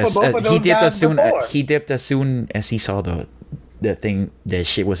traded for both of those guys before. He dipped as soon as he saw that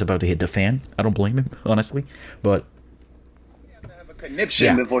shit was about to hit the fan. I don't blame him, honestly, but he has to have a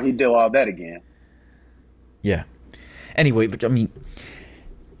connection before he do all that again. Yeah. Anyway, I mean,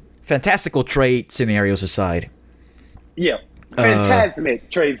 fantastical trade scenarios aside. Yeah,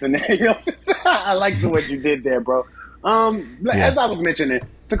 fantastic trade scenarios. I like what you did there, bro. As I was mentioning,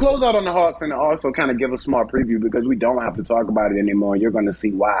 to close out on the Hawks and also kind of give a small preview because we don't have to talk about it anymore. You're going to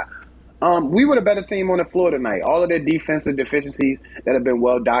see why. We were the better team on the floor tonight. All of their defensive deficiencies that have been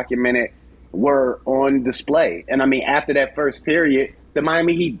well documented were on display. And I mean, after that first period, the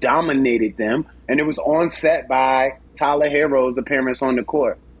Miami Heat dominated them, and it was on set by Tyler Herro's appearance on the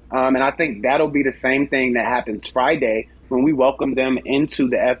court. And I think that'll be the same thing that happens Friday when we welcome them into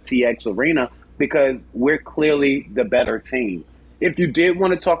the FTX arena because we're clearly the better team. If you did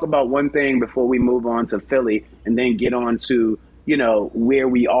want to talk about one thing before we move on to Philly and then get on to, where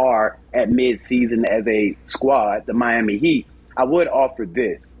we are at midseason as a squad, the Miami Heat, I would offer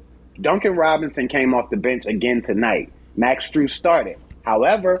this. Duncan Robinson came off the bench again tonight. Max Strus started.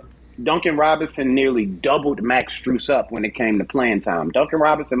 However, Duncan Robinson nearly doubled Max Strus up when it came to playing time. Duncan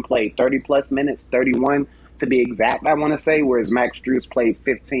Robinson played 30-plus minutes, 31 to be exact, I want to say, whereas Max Strus played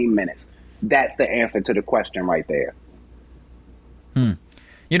 15 minutes. That's the answer to the question right there.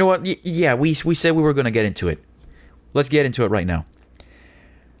 You know what? Yeah, we said we were going to get into it. Let's get into it right now.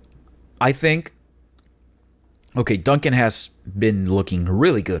 I think, Duncan has been looking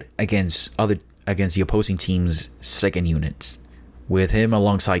really good against the opposing team's second units. With him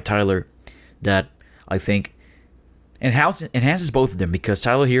alongside Tyler, that I think enhances both of them because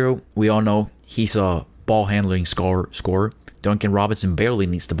Tyler Hero, we all know he's a ball handling scorer. Duncan Robinson barely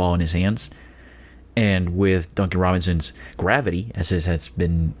needs the ball in his hands. And with Duncan Robinson's gravity, as it has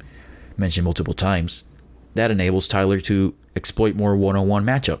been mentioned multiple times, that enables Tyler to exploit more one-on-one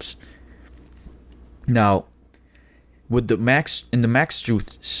matchups. Now, with the Max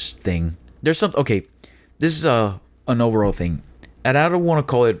Strus thing, there's some this is an overall thing, and I don't want to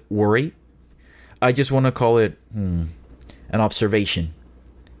call it worry. I just want to call it an observation.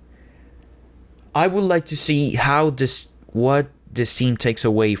 I would like to see what this team takes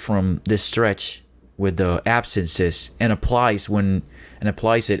away from this stretch with the absences and applies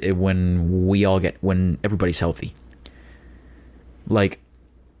it when everybody's healthy. Like,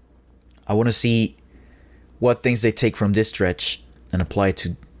 I want to see what things they take from this stretch and apply it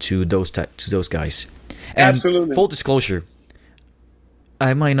to those guys. And absolutely. Full disclosure,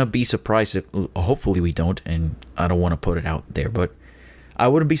 I might not be surprised if, hopefully we don't, and I don't want to put it out there, but I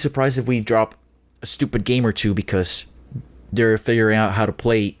wouldn't be surprised if we drop a stupid game or two because they're figuring out how to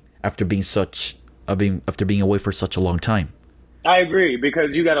play after being away for such a long time. I agree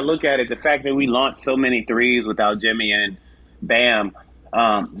because you got to look at it. The fact that we launched so many threes without Jimmy and Bam,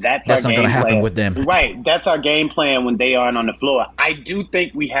 that's not going to happen with them. Right. That's our game plan when they aren't on the floor. I do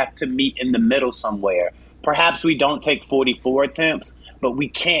think we have to meet in the middle somewhere. Perhaps we don't take 44 attempts, but we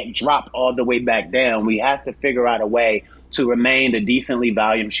can't drop all the way back down. We have to figure out a way to remain a decently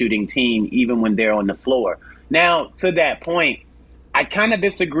volume shooting team even when they're on the floor. Now, to that point, I kind of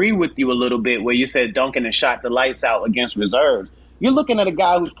disagree with you a little bit where you said Duncan has shot the lights out against reserves. You're looking at a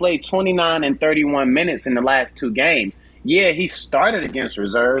guy who's played 29 and 31 minutes in the last two games. Yeah, he started against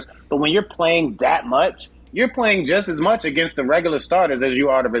reserves, but when you're playing that much, you're playing just as much against the regular starters as you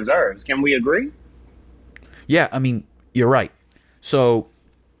are the reserves. Can we agree? Yeah, I mean, you're right. So,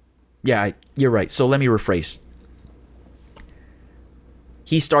 yeah, you're right. So let me rephrase.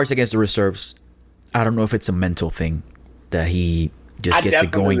 He starts against the reserves. I don't know if it's a mental thing that he just gets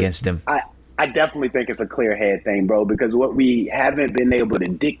it going against them. I definitely think it's a clear head thing, bro, because what we haven't been able to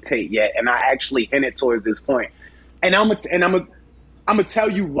dictate yet, and I actually hinted towards this point, and I'm I'm going to tell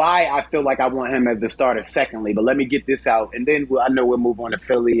you why I feel like I want him as the starter secondly, but let me get this out, and then I know we'll move on to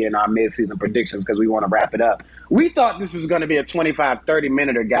Philly and our midseason predictions because we want to wrap it up. We thought this was going to be a 25,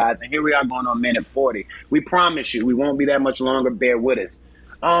 30-minute, guys, and here we are going on minute 40. We promise you we won't be that much longer. Bear with us.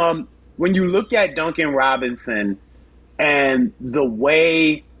 When you look at Duncan Robinson and the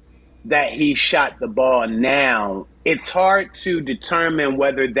way that he shot the ball now, it's hard to determine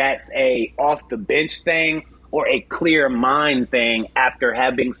whether that's a off the bench thing or a clear mind thing after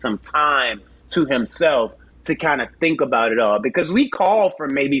having some time to himself to kind of think about it all. Because we called for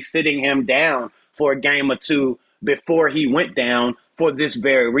maybe sitting him down for a game or two before he went down for this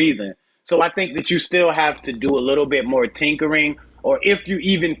very reason. So I think that you still have to do a little bit more tinkering, or if you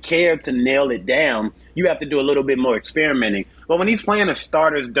even care to nail it down, you have to do a little bit more experimenting. But when he's playing a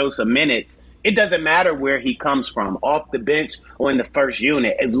starter's dose of minutes, it doesn't matter where he comes from, off the bench or in the first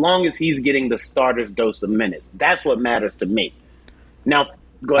unit, as long as he's getting the starter's dose of minutes. That's what matters to me. Now,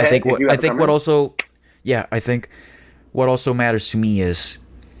 go ahead. I think what also matters to me is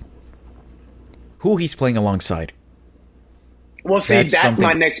who he's playing alongside. Well, see, that's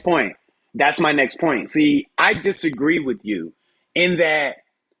my next point. See, I disagree with you in that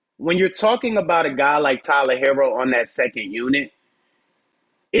when you're talking about a guy like Tyler Hero on that second unit,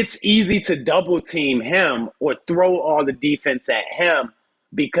 it's easy to double team him or throw all the defense at him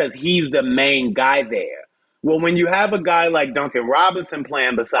because he's the main guy there. Well, when you have a guy like Duncan Robinson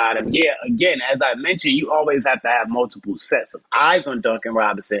playing beside him, yeah, again, as I mentioned, you always have to have multiple sets of eyes on Duncan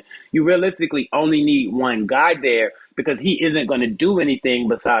Robinson. You realistically only need one guy there because he isn't going to do anything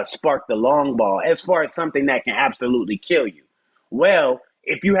besides spark the long ball as far as something that can absolutely kill you. Well,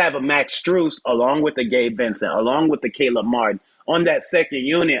 if you have a Max Strus along with the Gabe Vincent, along with the Caleb Martin, on that second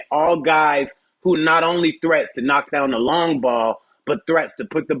unit, all guys who not only threats to knock down the long ball, but threats to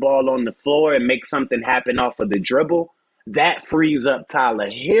put the ball on the floor and make something happen off of the dribble, that frees up Tyler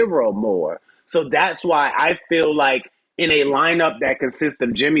Hero more. So that's why I feel like in a lineup that consists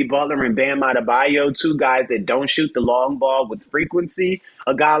of Jimmy Butler and Bam Adebayo, two guys that don't shoot the long ball with frequency,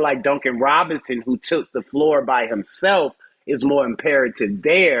 a guy like Duncan Robinson who tilts the floor by himself is more imperative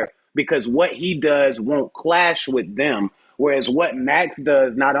there because what he does won't clash with them. Whereas what Max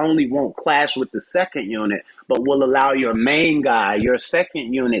does not only won't clash with the second unit, but will allow your main guy, your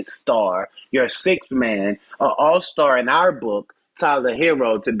second unit star, your sixth man, an all-star in our book, Tyler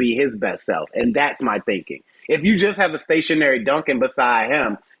Hero, to be his best self. And that's my thinking. If you just have a stationary Duncan beside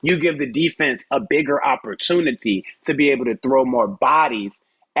him, you give the defense a bigger opportunity to be able to throw more bodies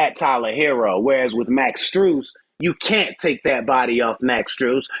at Tyler Hero. Whereas with Max Strus, you can't take that body off Max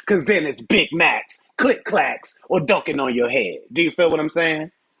Strus because then it's Big Max, click clacks, or dunking on your head. Do you feel what I'm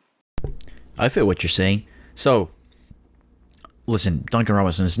saying? I feel what you're saying. So, listen, Duncan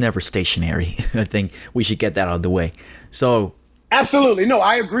Robinson is never stationary. I think we should get that out of the way. So, absolutely. No,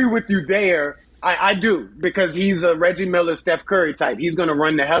 I agree with you there. I do, because he's a Reggie Miller, Steph Curry type. He's going to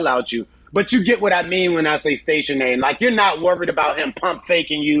run the hell out you. But you get what I mean when I say stationary. Like, you're not worried about him pump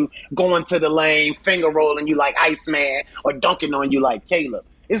faking you, going to the lane, finger rolling you like Iceman, or dunking on you like Caleb.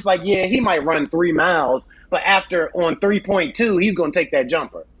 It's like, yeah, he might run 3 miles, but after on 3.2, he's going to take that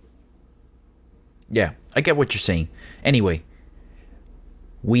jumper. Yeah, I get what you're saying. Anyway,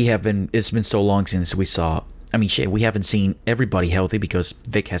 it's been so long since we saw, we haven't seen everybody healthy because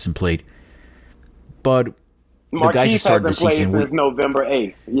Vic hasn't played. But the guys who started the season since November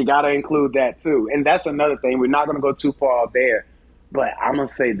 8th. You got to include that too. And that's another thing. We're not going to go too far there. But I'm going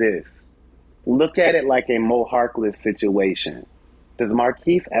to say this. Look at it like a Mo Harkless situation. Does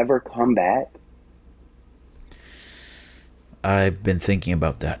Markieff ever come back? I've been thinking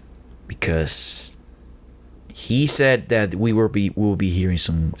about that because he said that we will be hearing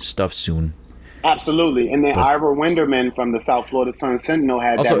some stuff soon. Absolutely. And then Ira Winderman from the South Florida Sun Sentinel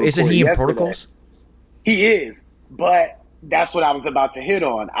had also, that. Also, isn't he in protocols? He is, but that's what I was about to hit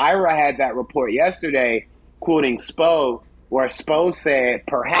on. Ira had that report yesterday, quoting Spo, where Spo said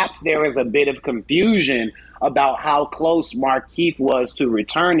perhaps there is a bit of confusion about how close Markieff was to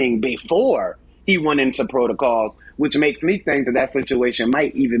returning before he went into protocols, which makes me think that situation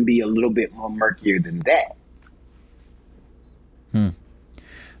might even be a little bit more murkier than that.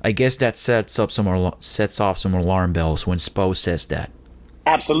 I guess that sets off some alarm bells when Spo says that.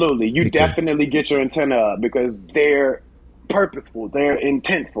 Absolutely. You definitely get your antenna up because they're purposeful. They're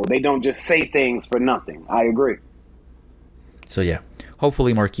intentful. They don't just say things for nothing. I agree. So, yeah.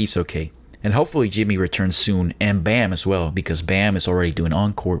 Hopefully Markieff's okay. And hopefully Jimmy returns soon. And Bam as well, because Bam is already doing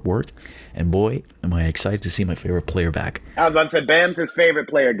on-court work. And boy, am I excited to see my favorite player back. I was about to say, Bam's his favorite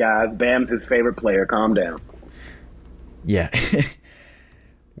player, guys. Bam's his favorite player. Calm down. Yeah.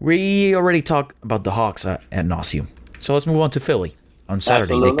 We already talked about the Hawks ad nauseum. So let's move on to Philly. on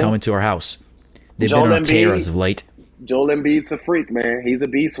Saturday. Absolutely. They come into our house. They've been on a tear as of late. Joel Embiid's a freak, man. He's a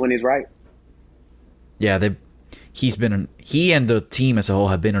beast when he's right. Yeah, he and the team as a whole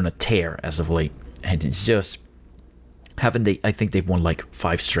have been on a tear as of late, and it's just haven't they? I think they've won like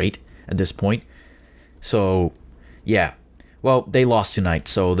 5 straight at this point. So, yeah. Well, they lost tonight,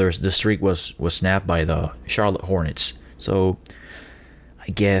 so the streak was snapped by the Charlotte Hornets. So,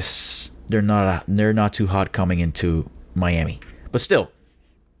 I guess they're not too hot coming into Miami, but still,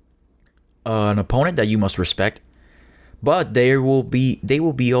 an opponent that you must respect. But they will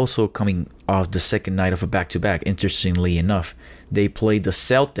be also coming off the second night of a back-to-back. Interestingly enough, they played the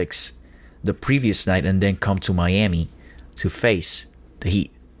Celtics the previous night and then come to Miami to face the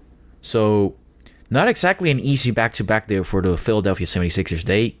Heat. So, not exactly an easy back-to-back there for the Philadelphia 76ers.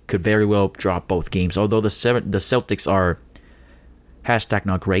 They could very well drop both games, although the Celtics are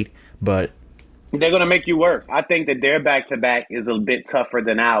 #not great, but they're going to make you work. I think that their back-to-back is a bit tougher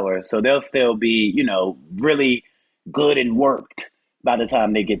than ours, so they'll still be, really good and worked by the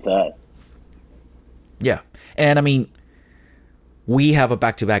time they get to us. Yeah. And I mean, we have a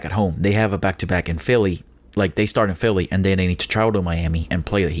back-to-back at home. They have a back-to-back in Philly. Like, they start in Philly and then they need to travel to Miami and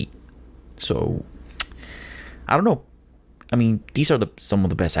play the Heat. So, I don't know. I mean, these are some of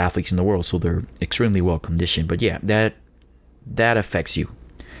the best athletes in the world, so they're extremely well conditioned. But yeah, that affects you.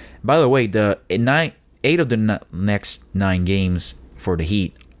 By the way, 8 of the next 9 games for the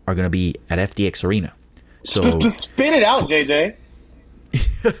Heat are going to be at FTX Arena. So just spit it out, JJ.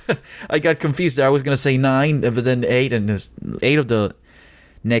 I got confused there. I was going to say 9, but then 8, and 8 of the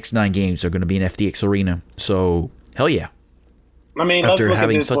next 9 games are going to be in FTX Arena. So, hell yeah. I mean, let's look at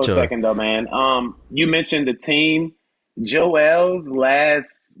this for a second, though, man. You mentioned the team. Joel's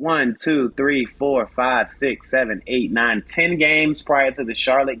last 1, 2, 3, 4, 5, 6, 7, 8, 9, 10 games prior to the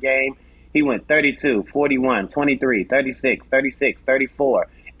Charlotte game. He went 32, 41, 23, 36, 36, 34.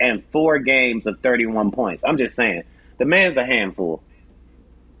 And 4 games of 31 points. I'm just saying, the man's a handful.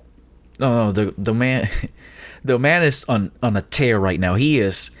 No, the man, the man is on a tear right now. He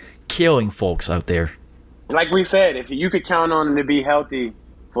is killing folks out there. Like we said, if you could count on him to be healthy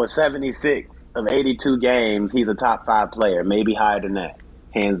for 76 of 82 games, he's a top 5 player, maybe higher than that,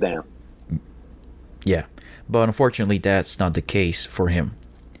 hands down. Yeah, but unfortunately, that's not the case for him.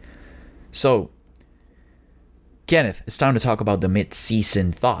 So, Kenneth, it's time to talk about the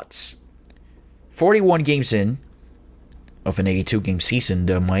mid-season thoughts. 41 games in of an 82-game season,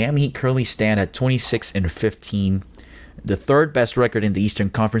 the Miami Heat currently stand at 26-15, the third best record in the Eastern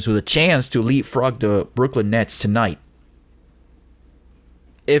Conference, with a chance to leapfrog the Brooklyn Nets tonight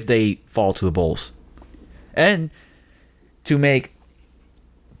if they fall to the Bulls. And to make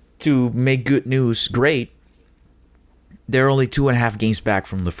good news great, they're only 2.5 games back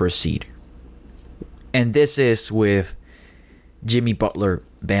from the first seed. And this is with Jimmy Butler,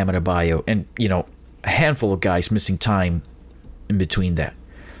 Bam Adebayo, and, a handful of guys missing time in between that.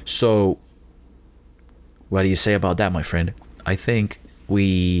 So, what do you say about that, my friend? I think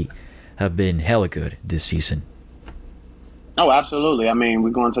we have been hella good this season. Oh, absolutely. I mean, we're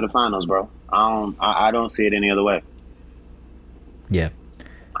going to the finals, bro. I don't see it any other way. Yeah.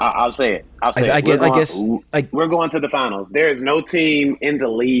 I'll say it. We're going to the finals. There is no team in the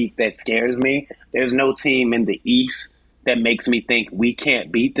league that scares me. There's no team in the East that makes me think we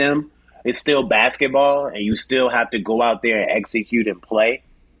can't beat them. It's still basketball, and you still have to go out there and execute and play.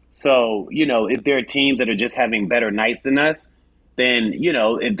 So, if there are teams that are just having better nights than us, then,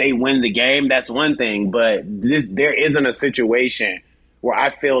 if they win the game, that's one thing. But there isn't a situation where I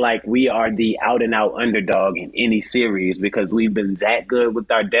feel like we are the out-and-out underdog in any series because we've been that good with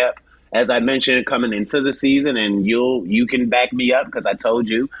our depth. As I mentioned, coming into the season, and you can back me up because I told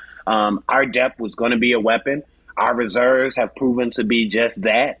you, our depth was going to be a weapon. Our reserves have proven to be just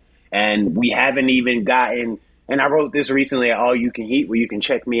that, and we haven't even gotten – and I wrote this recently at All You Can Heat, where you can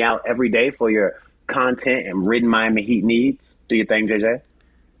check me out every day for your content and written Miami Heat needs. Do you think, JJ?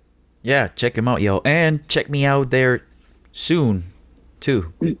 Yeah, check him out, yo. And check me out there soon,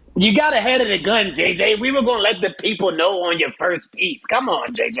 too. You got ahead of the gun, JJ. We were going to let the people know on your first piece. Come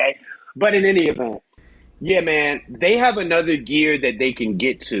on, JJ. But in any event, yeah, man, they have another gear that they can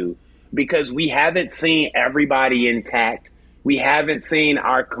get to because we haven't seen everybody intact. We haven't seen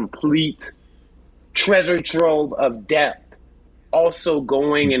our complete treasure trove of depth also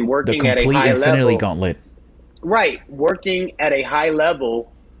going and working at a high level. The complete Infinity Gauntlet. Right, working at a high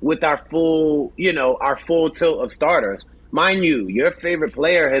level with our full tilt of starters. Mind you, your favorite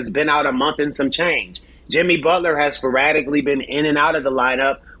player has been out a month and some change. Jimmy Butler has sporadically been in and out of the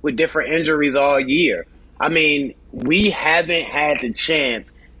lineup with different injuries all year. I mean, we haven't had the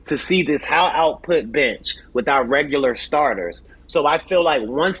chance to see this high output bench with our regular starters. So I feel like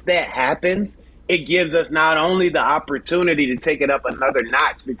once that happens, it gives us not only the opportunity to take it up another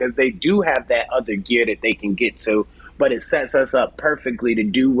notch because they do have that other gear that they can get to, but it sets us up perfectly to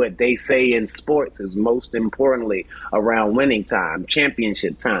do what they say in sports is most importantly around winning time,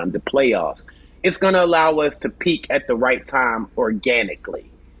 championship time, the playoffs. It's going to allow us to peak at the right time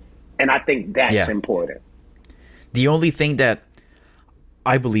organically. And I think that's important. The only thing that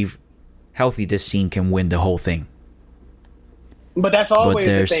I believe healthy this team can win the whole thing. But that's always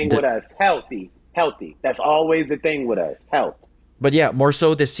the thing with us. Healthy. That's always the thing with us. Health. But yeah, more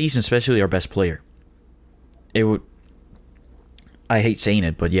so this season, especially our best player. I hate saying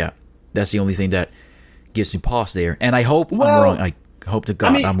it, but yeah, that's the only thing that gives me pause there. And I hope I'm wrong. I hope to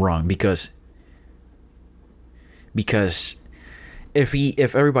God I'm wrong because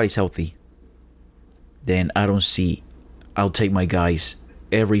if everybody's healthy, then I'll take my guys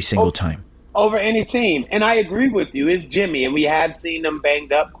every single time. Over any team. And I agree with you. It's Jimmy, and we have seen them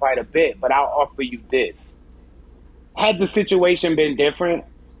banged up quite a bit. But I'll offer you this. Had the situation been different,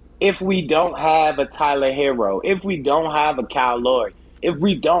 if we don't have a Tyler Hero, if we don't have a Kyle Lord, if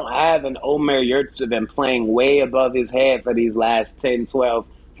we don't have an Omer Yurtseven playing way above his head for these last 10, 12,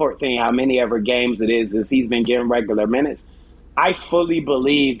 14, how many ever games it is as he's been getting regular minutes, I fully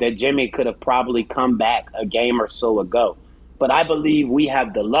believe that Jimmy could have probably come back a game or so ago. But I believe we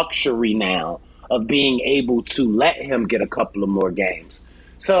have the luxury now of being able to let him get a couple of more games.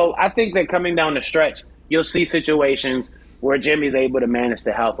 So I think that coming down the stretch, you'll see situations where Jimmy's able to manage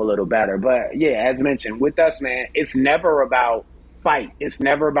to help a little better. But yeah, as mentioned, with us, man, it's never about fight. It's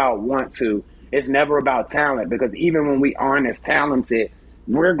never about want to. It's never about talent because even when we aren't as talented,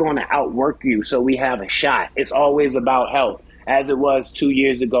 we're going to outwork you so we have a shot. It's always about health, as it was 2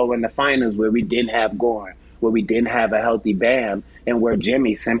 years ago in the finals where we didn't have Goran, where we didn't have a healthy Bam, and where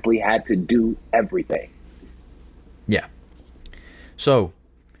Jimmy simply had to do everything. Yeah. So,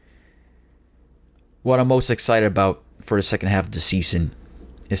 what I'm most excited about for the second half of the season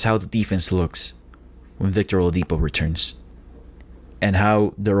is how the defense looks when Victor Oladipo returns. And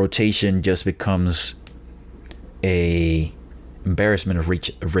how the rotation just becomes a embarrassment of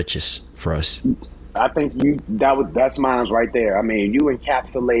riches for us. I think that's mine right there. I mean, you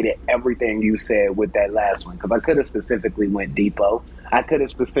encapsulated everything you said with that last one because I could have specifically went Depot. I could have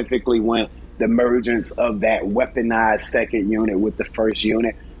specifically went the emergence of that weaponized second unit with the first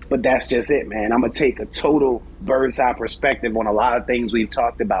unit. But that's just it, man. I'm going to take a total bird's eye perspective on a lot of things we've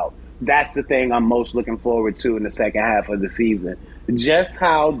talked about. That's the thing I'm most looking forward to in the second half of the season. Just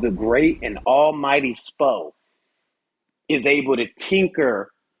how the great and almighty Spo is able to tinker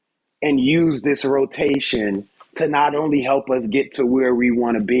and use this rotation to not only help us get to where we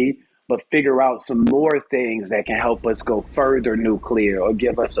want to be, but figure out some more things that can help us go further nuclear or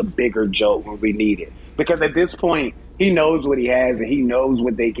give us a bigger jolt when we need it. Because at this point, he knows what he has and he knows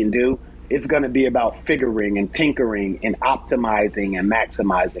what they can do. It's going to be about figuring and tinkering and optimizing and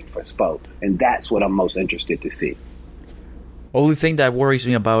maximizing for Spo. And that's what I'm most interested to see. Only thing that worries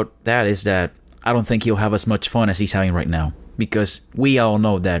me about that is that I don't think he'll have as much fun as he's having right now. Because we all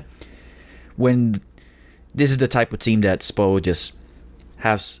know that when this is the type of team that Spo just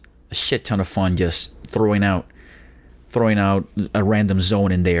has a shit ton of fun just throwing out a random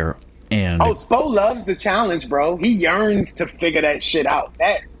zone in there. And Spo loves the challenge, bro. He yearns to figure that shit out.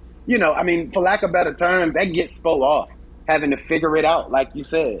 That, for lack of better terms, that gets Spo off, having to figure it out, like you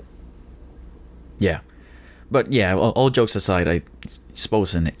said. Yeah. But yeah, all jokes aside,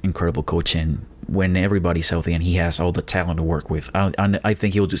 Spo's an incredible coach, and when everybody's healthy and he has all the talent to work with, I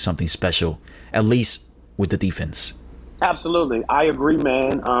think he'll do something special, at least with the defense. Absolutely. I agree,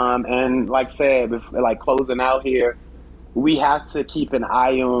 man. And like I said, closing out here, we have to keep an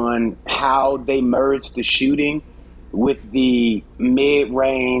eye on how they merge the shooting with the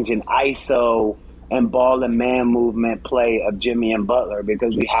mid-range and ISO and ball and man movement play of Jimmy and Butler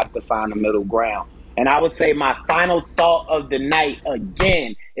because we have to find a middle ground. And I would say my final thought of the night,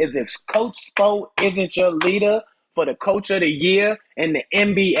 again, is if Coach Spo isn't your leader for the Coach of the Year in the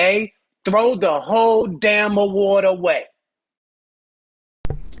NBA, throw the whole damn award away.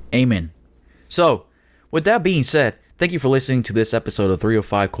 Amen. So, with that being said, thank you for listening to this episode of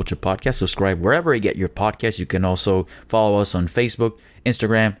 305 Culture Podcast. Subscribe wherever you get your podcast. You can also follow us on Facebook,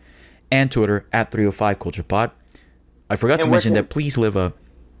 Instagram, and Twitter at 305 Culture Pod. I forgot to mention that please leave a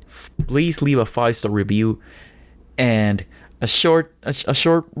 5-star review and a short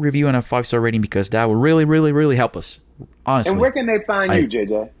review and a 5-star rating because that will really, really, really help us. Honestly. And where can they find you,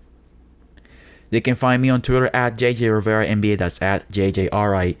 JJ? They can find me on Twitter at JJ Rivera NBA. That's at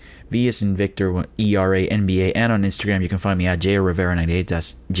JJRI V as in Victor ERA NBA. And on Instagram, you can find me at J Rivera 98.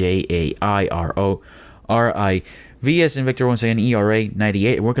 That's JAIRORIVERA VS and Victor once again, ERA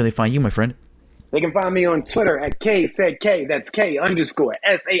 98. Where can they find you, my friend? They can find me on Twitter at K said K. That's K _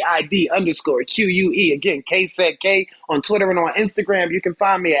 SAID _ QUE. Again, K said K on Twitter, and on Instagram, you can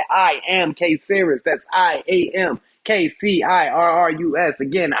find me at I am K Cirrus. That's IAM KCIRRUS.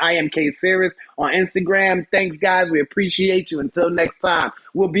 Again, I am K Cirrus on Instagram. Thanks, guys. We appreciate you. Until next time,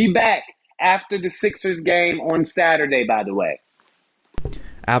 we'll be back after the Sixers game on Saturday, by the way.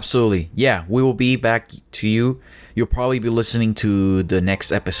 Absolutely. Yeah, we will be back to you. You'll probably be listening to the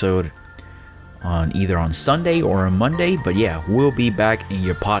next episode on either on Sunday or on Monday. But yeah, we'll be back in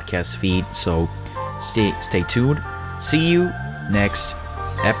your podcast feed. So stay tuned. See you next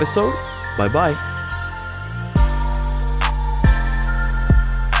episode. Bye-bye.